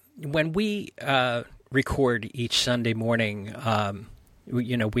 When we record each Sunday morning,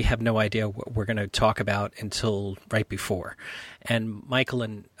 we have no idea what we're going to talk about until right before. And Michael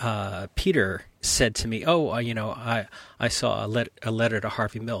and Peter said to me, I saw a letter to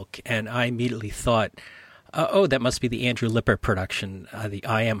Harvey Milk, and I immediately thought, that must be the Andrew Lipper production, the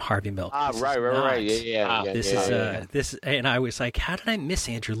I Am Harvey Milk. Right. Yeah. This, and I was like, how did I miss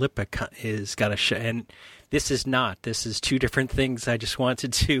Andrew Lipper is got a show? And this is not. This is two different things. I just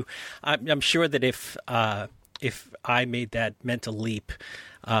wanted to. I'm sure that if I made that mental leap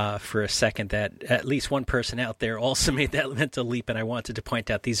for a second, that at least one person out there also made that mental leap, and I wanted to point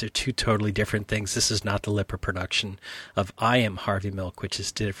out these are two totally different things. This is not the Lipper production of I Am Harvey Milk, which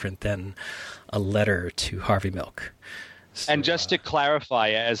is different than A Letter to Harvey Milk. So, and just to clarify,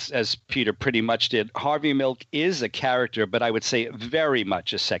 as Peter pretty much did, Harvey Milk is a character, but I would say very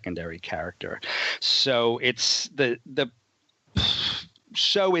much a secondary character. So it's the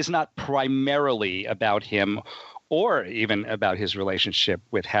show is not primarily about him or even about his relationship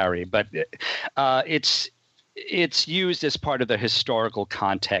with Harry, but it's used as part of the historical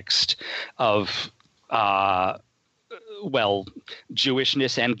context of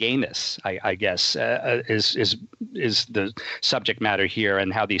Jewishness and gayness, I guess, is the subject matter here,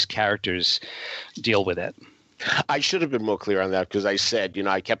 and how these characters deal with it. I should have been more clear on that because I said,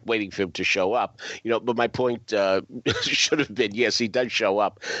 I kept waiting for him to show up, but my point should have been, yes, he does show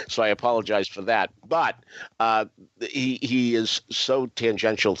up. So I apologize for that. But he is so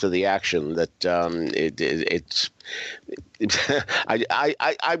tangential to the action that it's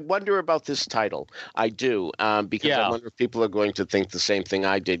I wonder about this title. I do, because I wonder if people are going to think the same thing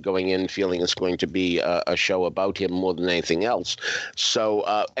I did going in, feeling it's going to be a show about him more than anything else.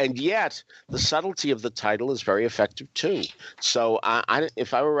 So, and yet the subtlety of the title is very effective too. So,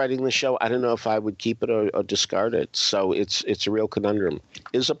 if I were writing the show, I don't know if I would keep it or discard it. So it's a real conundrum.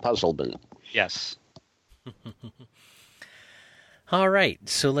 Is a puzzlement. Yes. All right,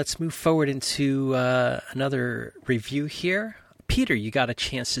 so let's move forward into another review here. Peter, you got a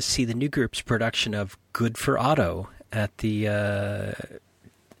chance to see the new group's production of Good for Otto at the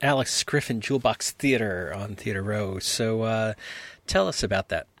Alex Griffin Jewel Box Theater on Theater Row. So tell us about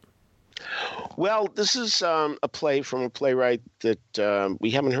that. Well, this is a play from a playwright that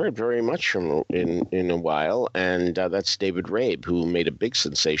we haven't heard very much from in a while, and that's David Rabe, who made a big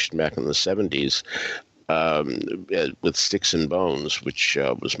sensation back in the 70s. With Sticks and Bones, which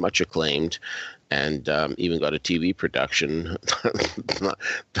was much acclaimed, and even got a TV production.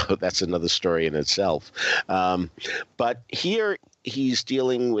 That's another story in itself. But here he's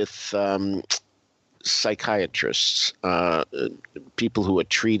dealing with psychiatrists, people who are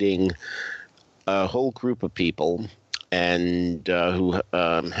treating a whole group of people, and who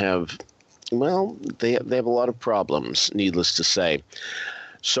have, well, they have a lot of problems, needless to say.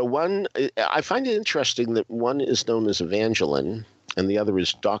 So I find it interesting that one is known as Evangeline and the other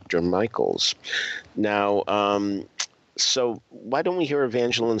is Dr. Michaels. Now, so why don't we hear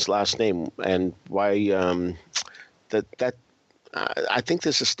Evangeline's last name and why that I think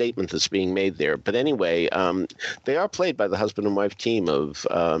there's a statement that's being made there. But anyway, they are played by the husband and wife team of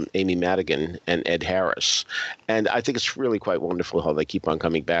Amy Madigan and Ed Harris. And I think it's really quite wonderful how they keep on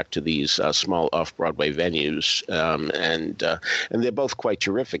coming back to these small off-Broadway venues. And they're both quite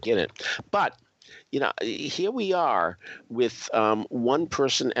terrific in it. But, here we are with one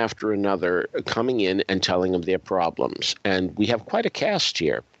person after another coming in and telling them their problems. And we have quite a cast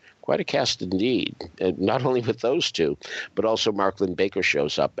here. Quite a cast indeed, not only with those two, but also Mark Lynn Baker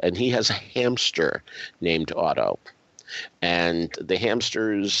shows up, and he has a hamster named Otto. And the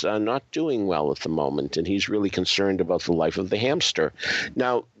hamster's not doing well at the moment, and he's really concerned about the life of the hamster.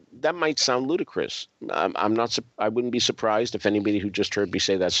 Now, that might sound ludicrous. I wouldn't be surprised if anybody who just heard me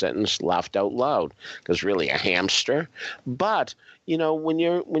say that sentence laughed out loud, because really, a hamster? But when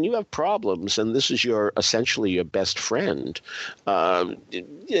you have problems and this is essentially your best friend, and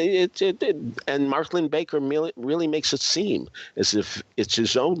Mark Lynn Baker really makes it seem as if it's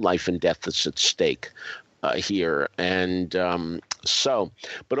his own life and death that's at stake here. And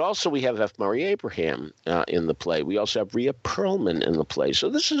but also we have F. Murray Abraham in the play. We also have Rhea Perlman in the play. So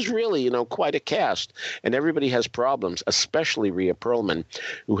this is really, quite a cast. And everybody has problems, especially Rhea Perlman,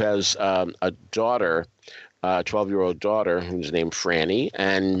 who has a daughter, 12-year-old daughter who's named Franny.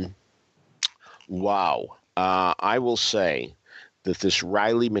 And wow, I will say that this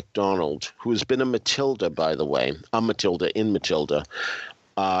Riley McDonald, who has been a Matilda, by the way, Matilda in Matilda,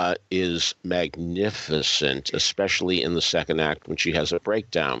 is magnificent, especially in the second act when she has a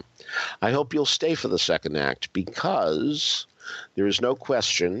breakdown. I hope you'll stay for the second act, because there is no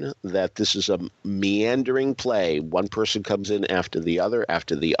question that this is a meandering play. One person comes in after the other,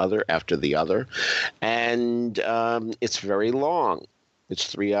 after the other, after the other, and it's very long. It's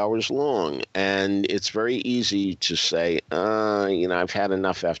 3 hours long, and it's very easy to say, I've had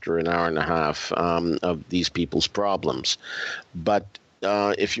enough after an hour and a half of these people's problems. But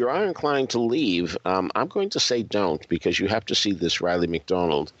if you are inclined to leave, I'm going to say don't, because you have to see this Riley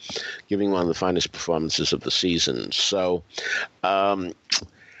McDonald giving one of the finest performances of the season. So,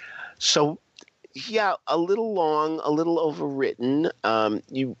 yeah, a little long, a little overwritten.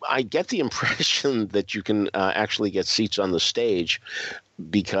 I get the impression that you can actually get seats on the stage,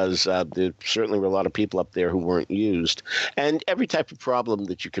 because there certainly were a lot of people up there who weren't used. And every type of problem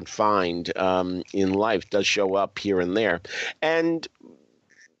that you can find in life does show up here and there. And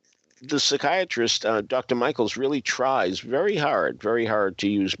the psychiatrist, Dr. Michaels, really tries very hard to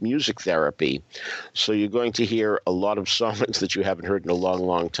use music therapy. So you're going to hear a lot of songs that you haven't heard in a long,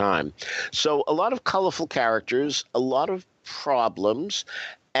 long time. So a lot of colorful characters, a lot of problems.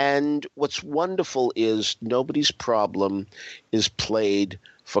 And what's wonderful is nobody's problem is played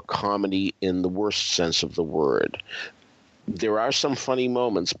for comedy in the worst sense of the word. There are some funny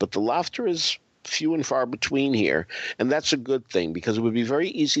moments, but the laughter is few and far between here, and that's a good thing because it would be very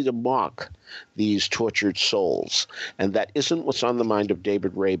easy to mock these tortured souls, and that isn't what's on the mind of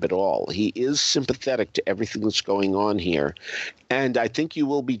David Rabe at all. He is sympathetic to everything that's going on here, and I think you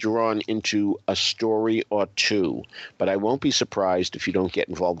will be drawn into a story or two, but I won't be surprised if you don't get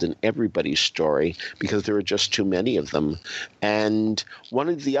involved in everybody's story because there are just too many of them. And one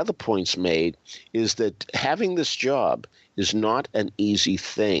of the other points made is that having this job is not an easy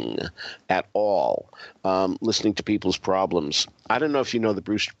thing at all. Listening to people's problems. I don't know if you know the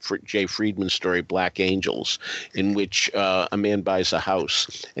Bruce J. Friedman story, Black Angels, in which a man buys a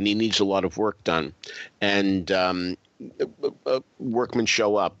house and he needs a lot of work done. And workmen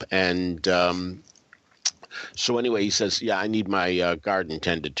show up and so anyway, he says, I need my garden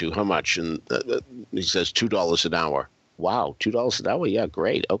tended to. How much? And he says $2 an hour. Wow, $2 an hour? Yeah,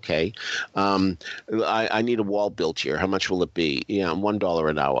 great. Okay. I need a wall built here. How much will it be? Yeah, $1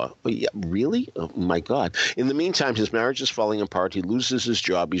 an hour. Oh, yeah, really? Oh, my God. In the meantime, his marriage is falling apart. He loses his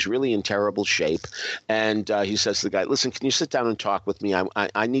job. He's really in terrible shape. And he says to the guy, listen, can you sit down and talk with me?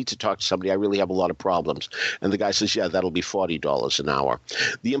 I need to talk to somebody. I really have a lot of problems. And the guy says, yeah, that'll be $40 an hour.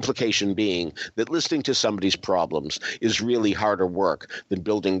 The implication being that listening to somebody's problems is really harder work than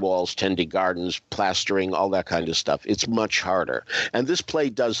building walls, tending gardens, plastering, all that kind of stuff. It's much harder. And this play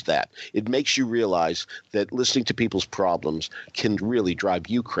does that. It makes you realize that listening to people's problems can really drive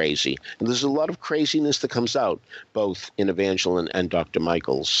you crazy. And there's a lot of craziness that comes out, both in Evangeline and Dr.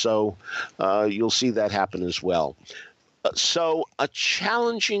 Michaels. So you'll see that happen as well. So a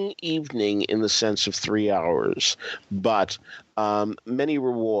challenging evening in the sense of 3 hours, but many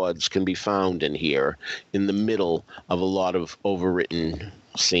rewards can be found in here in the middle of a lot of overwritten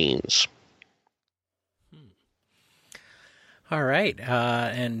scenes. All right,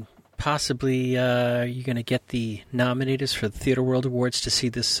 and possibly you're going to get the nominators for the Theatre World Awards to see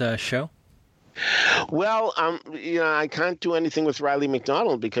this show? Well, I can't do anything with Riley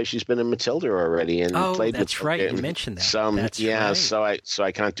McDonald because she's been in Matilda already and played. That's right. You mentioned that. So right. so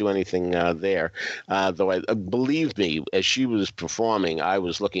I can't do anything there. Though believe me, as she was performing, I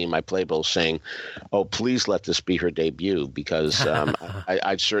was looking at my playbill saying, "Oh, please let this be her debut," because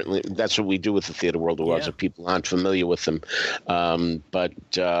I certainly that's what we do with the Theatre World Awards. If people aren't familiar with them, but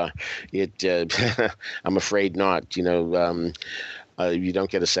I'm afraid not. You don't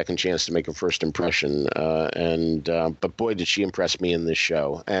get a second chance to make a first impression. But boy, did she impress me in this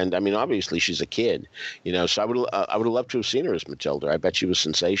show. And I mean, obviously she's a kid, so I would have loved to have seen her as Matilda. I bet she was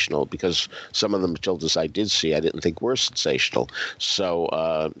sensational because some of the Matildas I did see, I didn't think were sensational. So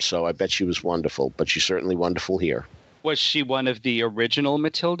I bet she was wonderful, but she's certainly wonderful here. Was she one of the original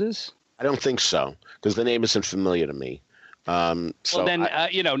Matildas? I don't think so, because the name isn't familiar to me. I'm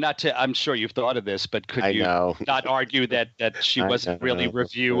sure you've thought of this, but could you not argue that she wasn't really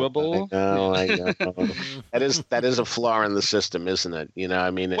reviewable? I know. That is a flaw in the system, isn't it?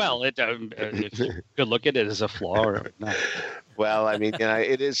 If you could look at it as a flaw or not. Well, I mean,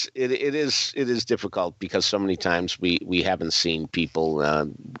 it is difficult because so many times we haven't seen people.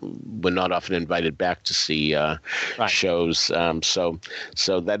 We're not often invited back to see shows, so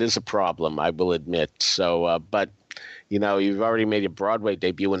that is a problem, I will admit. So, but. You've already made your Broadway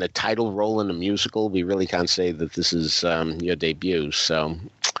debut in a title role in a musical. We really can't say that this is your debut. So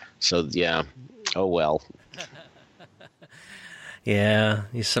yeah. Oh, well. Yeah.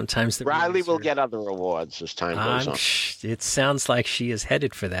 Sometimes Riley will get other awards as time goes on. It sounds like she is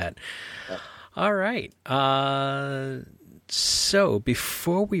headed for that. All right. So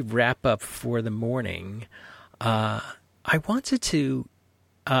before we wrap up for the morning, I wanted to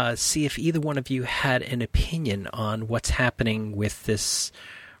see if either one of you had an opinion on what's happening with this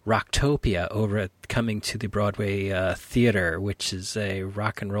Rocktopia coming to the Broadway Theater, which is a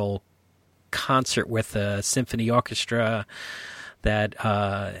rock and roll concert with a symphony orchestra that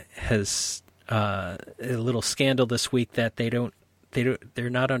has a little scandal this week that they're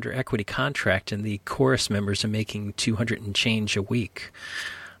not under equity contract, and the chorus members are making $200 and change a week.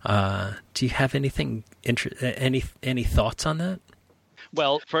 Do you have any thoughts on that?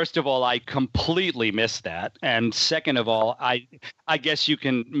 Well, first of all, I completely missed that. And second of all, I guess you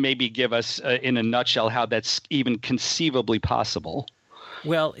can maybe give us, in a nutshell, how that's even conceivably possible.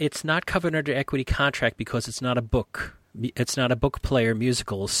 Well, it's not covered under equity contract because it's not a book. It's not a book play or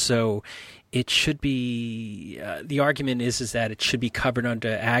musical. So it should be the argument is that it should be covered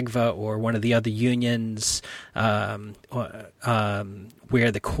under AGVA or one of the other unions,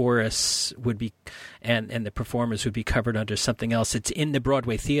 where the chorus would be and the performers would be covered under something else. It's in the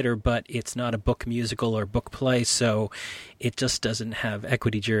Broadway theater, but it's not a book musical or book play, so it just doesn't have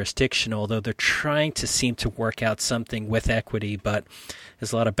equity jurisdiction, although they're trying to seem to work out something with equity, but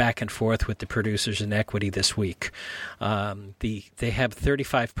there's a lot of back and forth with the producers and equity this week. They have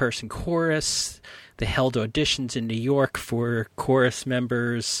 35-person chorus. They held auditions in New York for chorus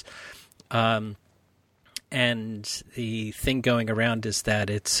members. And the thing going around is that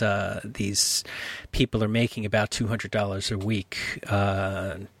it's these people are making about $200 a week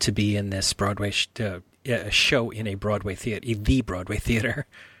to be in this Broadway show in a Broadway theater, the Broadway theater.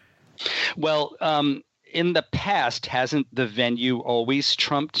 Well, in the past, hasn't the venue always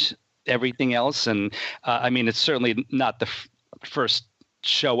trumped everything else? And I mean, it's certainly not the first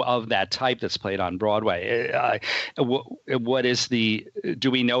show of that type that's played on Broadway. What is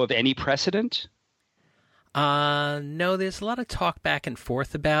do we know of any precedent? No, there's a lot of talk back and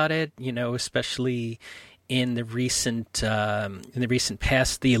forth about it, especially in the recent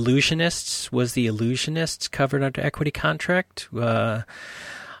past. The Illusionists covered under equity contract?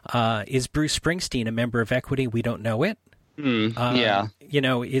 Is Bruce Springsteen a member of equity? We don't know it. Yeah.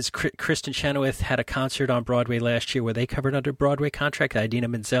 Is Kristen Chenoweth had a concert on Broadway last year where they covered under Broadway contract, Idina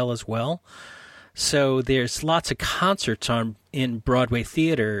Menzel as well. So there's lots of concerts in Broadway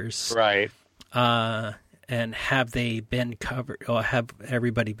theaters. Right. And have they been covered, or have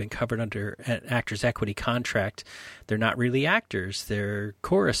everybody been covered under an actors' equity contract? They're not really actors. They're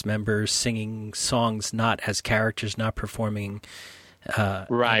chorus members singing songs, not as characters, not performing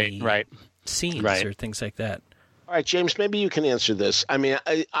scenes or things like that. All right, James, maybe you can answer this. I mean,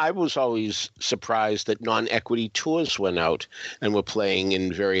 I was always surprised that non-equity tours went out and were playing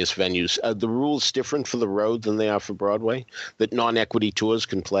in various venues. Are the rules different for the road than they are for Broadway, that non-equity tours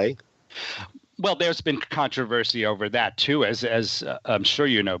can play? Well, there's been controversy over that too, as I'm sure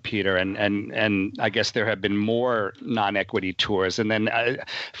you know, Peter, and I guess there have been more non-equity tours. And then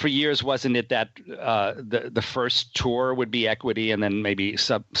for years, wasn't it that the first tour would be equity, and then maybe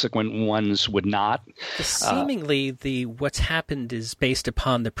subsequent ones would not? Seemingly, what's happened is based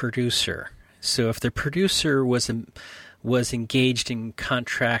upon the producer. So if the producer was engaged in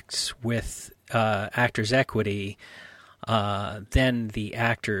contracts with actors' equity, then the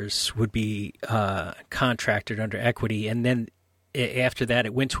actors would be contracted under equity. And then after that,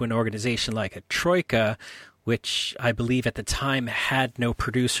 it went to an organization like a Troika, which I believe at the time had no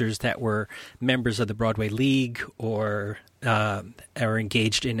producers that were members of the Broadway League or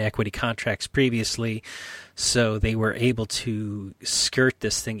engaged in equity contracts previously. So they were able to skirt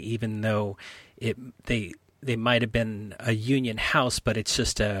this thing, even though they might have been a union house, but it's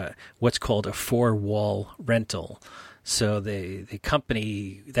just what's called a four-wall rental. So the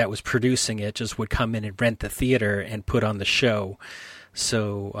company that was producing it just would come in and rent the theater and put on the show.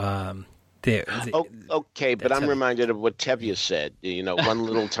 So okay, but I'm reminded of what Tevye said. One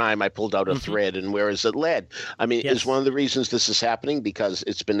little time I pulled out a thread, and where is it led? I mean, is one of the reasons this is happening because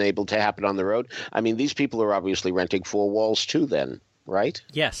it's been able to happen on the road? I mean, these people are obviously renting four walls too then, right?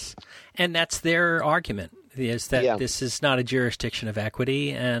 Yes, and that's their argument, is that this is not a jurisdiction of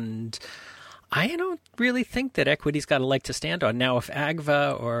equity, and I don't really think that equity's got a leg to stand on. Now, if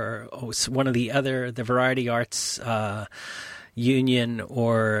AGVA or one of the Variety Arts Union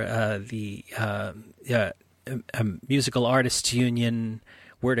or the Musical Artists Union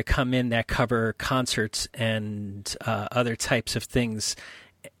were to come in that cover concerts and other types of things,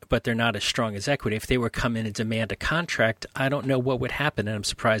 but they're not as strong as equity, if they were come in and demand a contract, I don't know what would happen, and I'm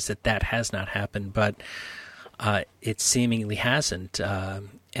surprised that has not happened, but it seemingly hasn't.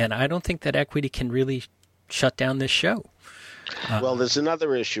 And I don't think that equity can really shut down this show. Well, there's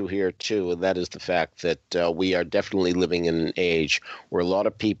another issue here, too, and that is the fact that we are definitely living in an age where a lot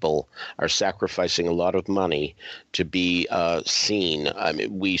of people are sacrificing a lot of money to be seen. I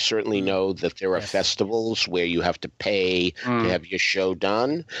mean, we certainly know that there are festivals where you have to pay to have your show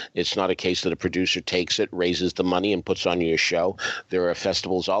done. It's not a case that a producer takes it, raises the money, and puts on your show. There are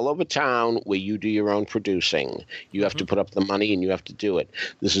festivals all over town where you do your own producing. You have to put up the money, and you have to do it.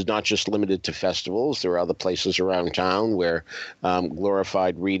 This is not just limited to festivals. There are other places around town where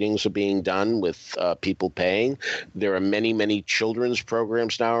glorified readings are being done with people paying. There are many, many children's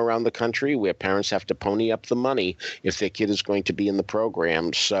programs now around the country where parents have to pony up the money if their kid is going to be in the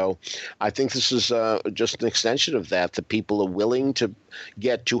program. So I think this is just an extension of that people are willing to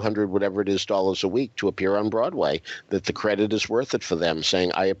get $200 whatever it is dollars a week to appear on Broadway, that the credit is worth it for them,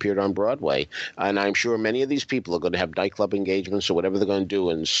 saying, I appeared on Broadway. And I'm sure many of these people are going to have nightclub engagements or whatever they're going to do,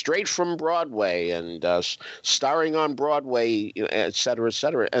 and straight from Broadway and starring on Broadway, et cetera,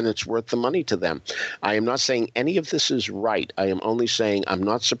 and it's worth the money to them. I am not saying any of this is right. I am only saying I'm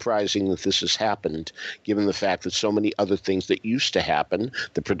not surprising that this has happened, given the fact that so many other things that used to happen,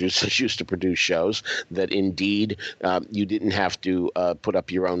 the producers used to produce shows, that indeed you didn't have to put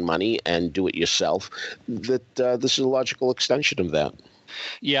up your own money and do it yourself, that this is a logical extension of that.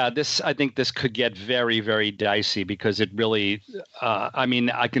 Yeah, I think this could get very, very dicey because it really,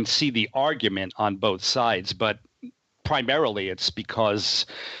 I can see the argument on both sides, but primarily it's because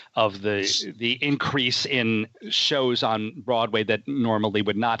of the increase in shows on Broadway that normally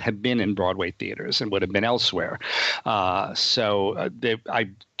would not have been in Broadway theaters and would have been elsewhere. I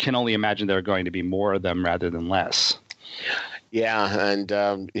can only imagine there are going to be more of them rather than less. Yeah,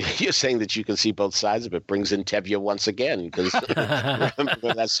 and you're saying that you can see both sides of it brings in Tevye once again, because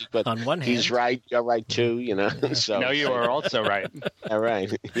remember that sequence. On one hand, he's right, you're right too, So no, you are also right. All right,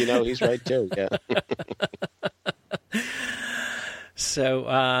 he's right too. Yeah.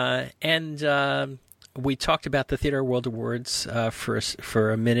 So, we talked about the Theater World Awards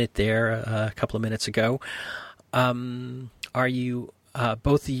for a minute there, a couple of minutes ago. Are you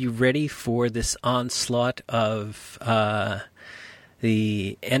both of you ready for this onslaught of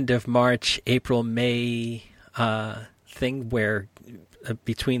the end of March, April, May thing where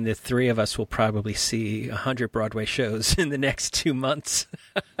between the three of us we'll probably see 100 Broadway shows in the next 2 months?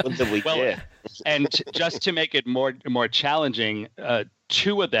 And just to make it more challenging,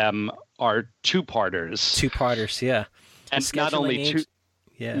 two of them are two-parters. Two-parters, yeah. And not only two...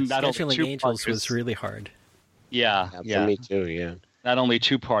 Yeah, scheduling Angels was really hard. Yeah. For me too, yeah. Not only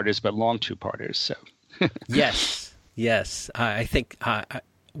two-parters, but long two-parters. So. Yes. I think,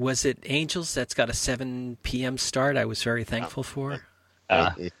 was it Angels that's got a 7 p.m. start? I was very thankful for.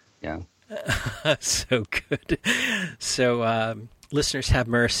 Yeah. So good. So, listeners, have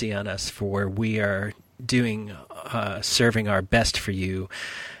mercy on us, for we are serving our best for you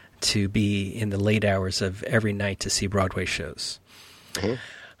to be in the late hours of every night to see Broadway shows.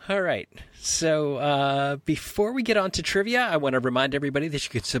 Mm-hmm. All right. So before we get on to trivia, I want to remind everybody that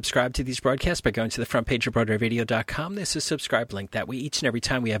you can subscribe to these broadcasts by going to the front page of BroadwayRadio.com. There's a subscribe link. That way, each and every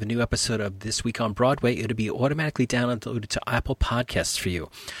time we have a new episode of This Week on Broadway, it'll be automatically downloaded to Apple Podcasts for you.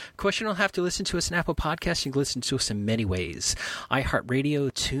 Of course, you don't have to listen to us in Apple Podcasts. You can listen to us in many ways.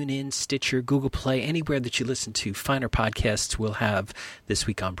 iHeartRadio, TuneIn, Stitcher, Google Play, anywhere that you listen to finer podcasts will have This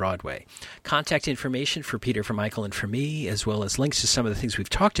Week on Broadway. Contact information for Peter, for Michael, and for me, as well as links to some of the things we've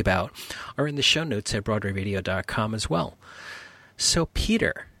talked about, are in the show notes at BroadwayRadio.com as well. So,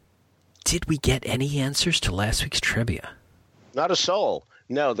 Peter, did we get any answers to last week's trivia? Not a soul.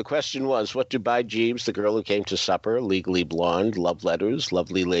 No, the question was, what do By Jeeves, The Girl Who Came to Supper, Legally Blonde, Love Letters,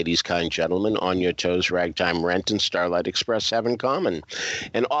 Lovely Ladies, Kind Gentlemen, On Your Toes, Ragtime Rent, and Starlight Express have in common?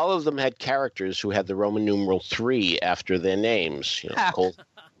 And all of them had characters who had the Roman numeral 3 after their names.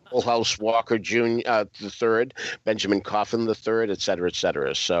 Colehouse Walker Jr. III, Benjamin Coffin III, et cetera, et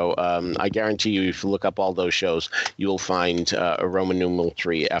cetera. So I guarantee you, if you look up all those shows, you will find a Roman numeral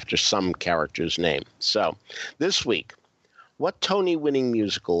 3 after some character's name. So this week, what Tony-winning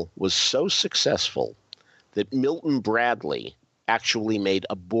musical was so successful that Milton Bradley actually made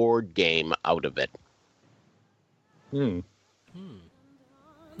a board game out of it?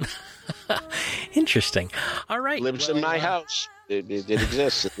 Interesting. All right. Lives in my house. It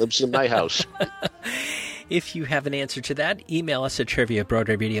exists. It lives in my house. If you have an answer to that, email us at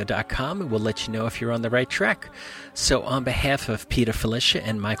trivia@broadwayradio.com, and we'll let you know if you're on the right track. So on behalf of Peter Felicia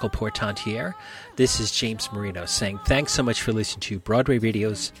and Michael Portantiere, this is James Marino saying thanks so much for listening to Broadway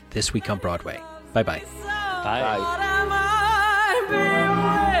Radio's This Week on Broadway. Bye-bye. Bye.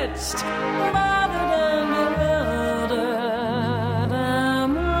 Bye.